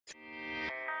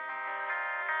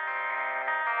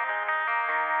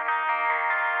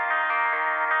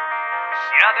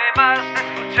además de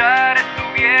escuchar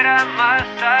estuviera más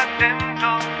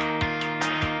atento,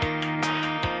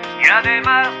 y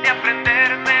además de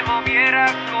aprender me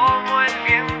moviera como el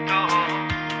viento,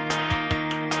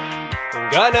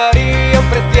 ganaría un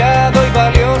preciado y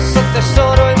valioso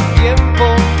tesoro en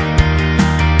tiempo,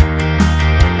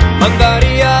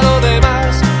 mandaría lo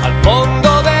demás al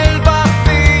fondo del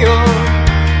vacío,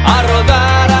 a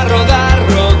rodar, a rodar,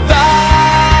 rodamos,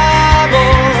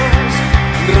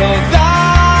 rodamos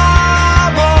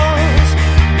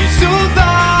y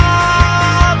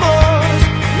sudamos,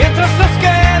 mientras nos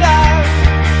queda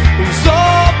un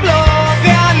soplo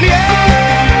de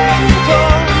aliento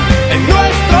en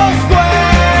nuestros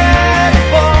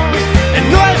cuerpos, en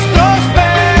nuestros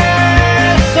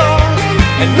besos,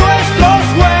 en nuestros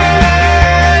huesos.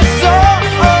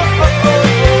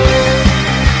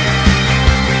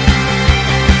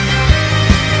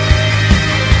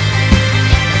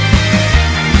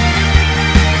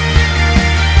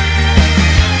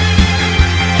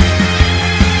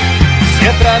 Si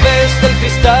a través del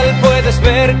cristal puedes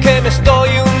ver que me estoy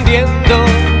hundiendo,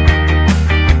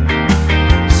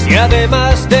 si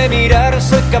además de mirar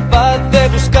soy capaz de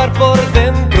buscar por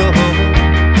dentro,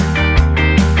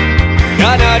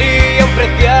 ganaría un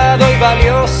preciado y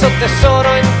valioso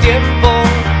tesoro en tiempo,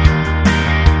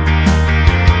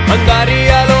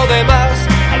 mandaría lo demás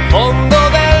al fondo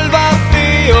del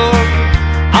vacío,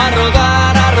 a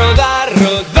rodar, a rodar,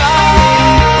 rodamos,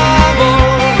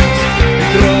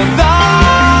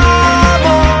 rodamos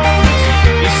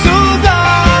y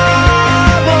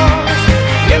sudamos,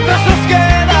 mientras nos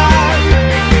queda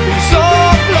un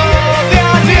soplo de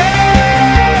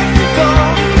aliento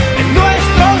en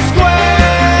nuestros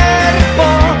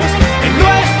cuerpos, en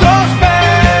nuestros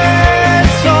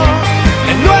besos,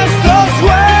 en nuestros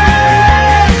huesos.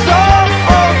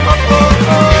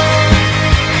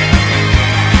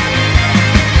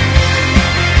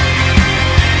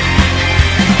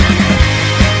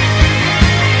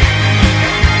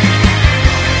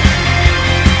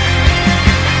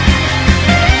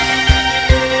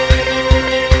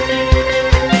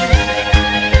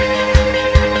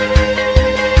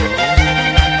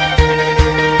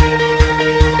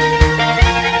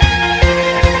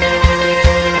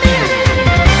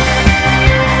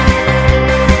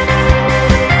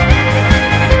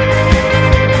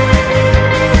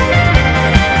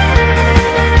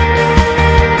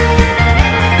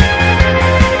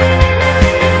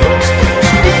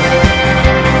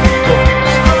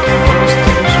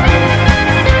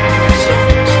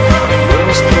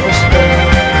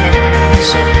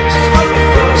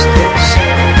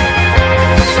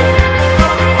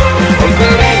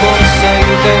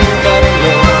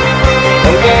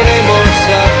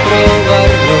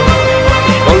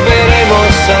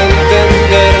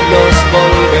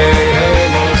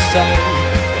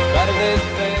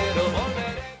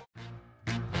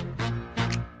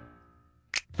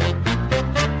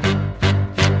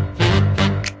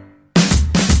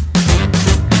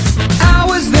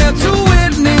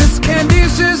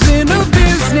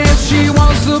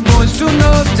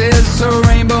 Her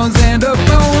rainbows and her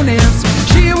bonus.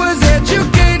 She was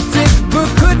educated but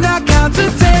could not count to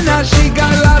 10. Now she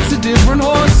got lots of different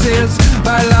horses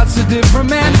by lots of different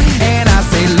men. And I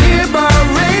say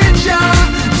liberate your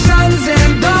sons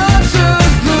and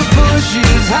daughters. The bush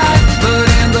is high, but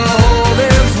in the hole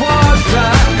there's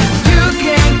water. You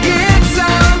can get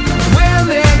some when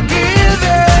they're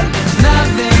given.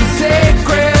 Nothing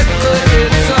sacred, but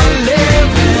it's a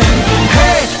living.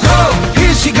 Hey, ho,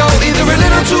 here she go, either a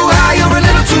little too high or a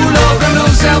little too low. Got no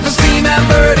self-esteem and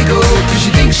vertigo, cause she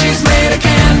thinks she's made of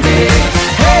candy.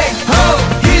 Hey, ho,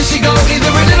 here she go,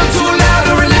 either a little too loud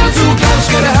or a little too close.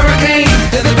 Got a hurricane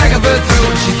to the back of her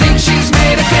throat. She thinks she's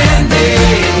made of candy.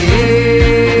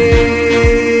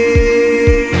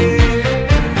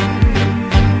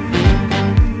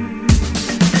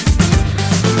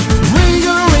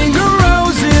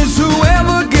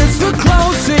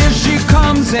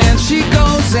 And she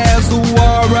goes as the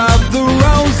war of the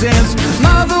roses.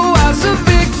 Mother was a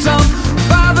victim,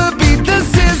 father beat the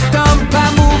system by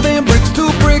moving bricks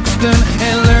to Brixton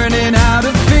and learning how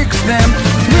to fix them.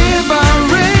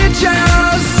 Liberate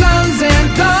your sons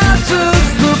and daughters.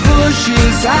 The bush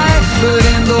is high, but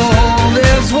in the hole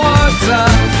there's water.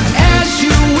 As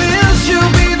you wish, you'll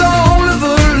be the whole of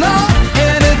the law.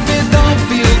 And if it don't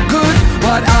feel good,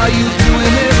 what are you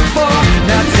doing it for?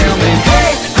 Now tell me,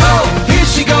 hey, ho, here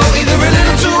she go, either a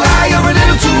little too high or a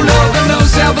little too low. Got no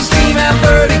self-esteem and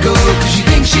vertigo, cause she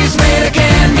thinks she's made of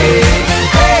candy.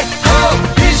 Hey, ho,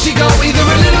 here she go, either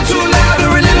a little too loud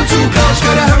or a little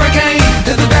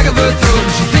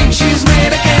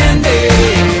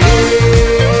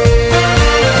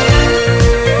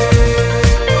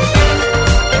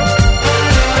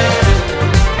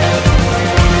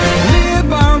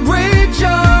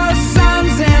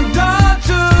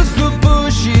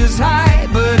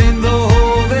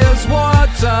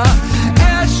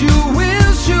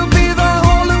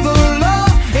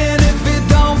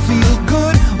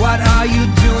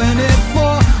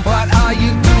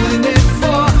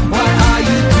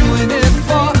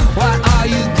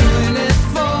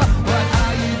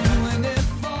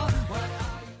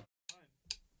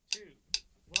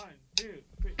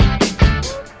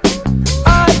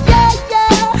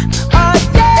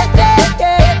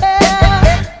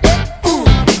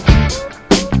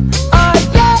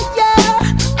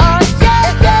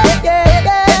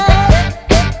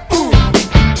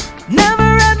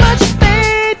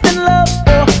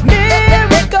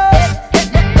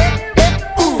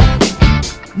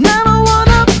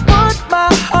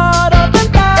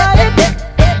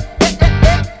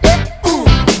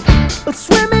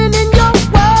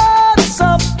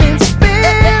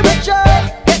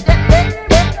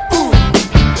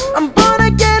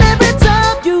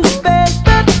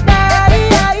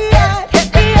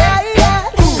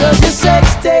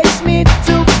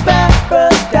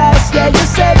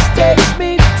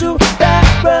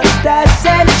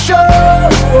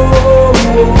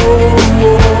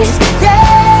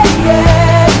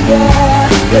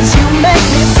 'cause you make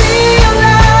me feel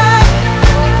like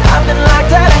I've been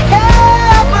locked out of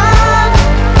heaven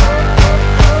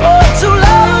for too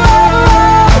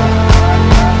long,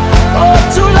 for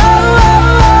too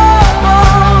long.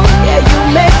 Yeah, you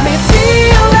make me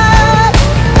feel like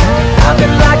I've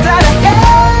been locked out of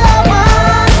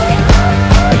heaven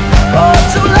for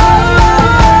too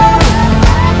long,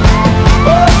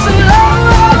 for too long.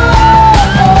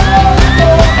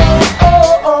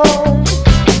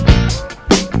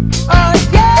 Oh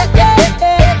yeah, yeah,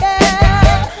 yeah,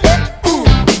 yeah. Ooh.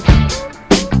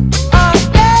 Oh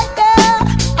yeah,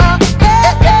 yeah. Oh yeah,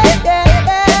 yeah,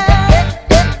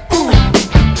 yeah. Ooh.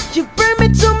 You bring me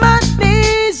to my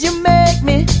knees, you make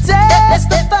me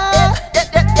testify.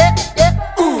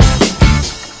 Ooh.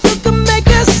 You can make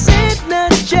a sinner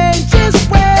change his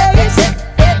ways.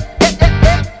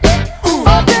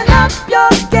 Open up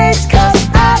your gates, 'cause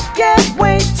I can't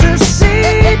wait to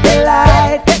see the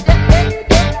light.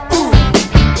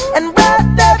 And right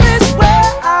there is where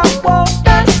I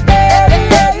wanna stay.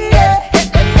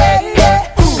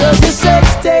 'Cause your sex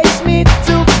takes me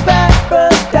to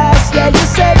paradise. Yeah, your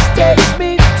sex takes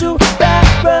me to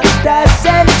paradise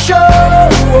and it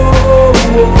shows.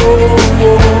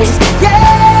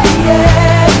 Yeah,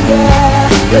 yeah, yeah.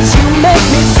 'Cause you make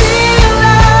me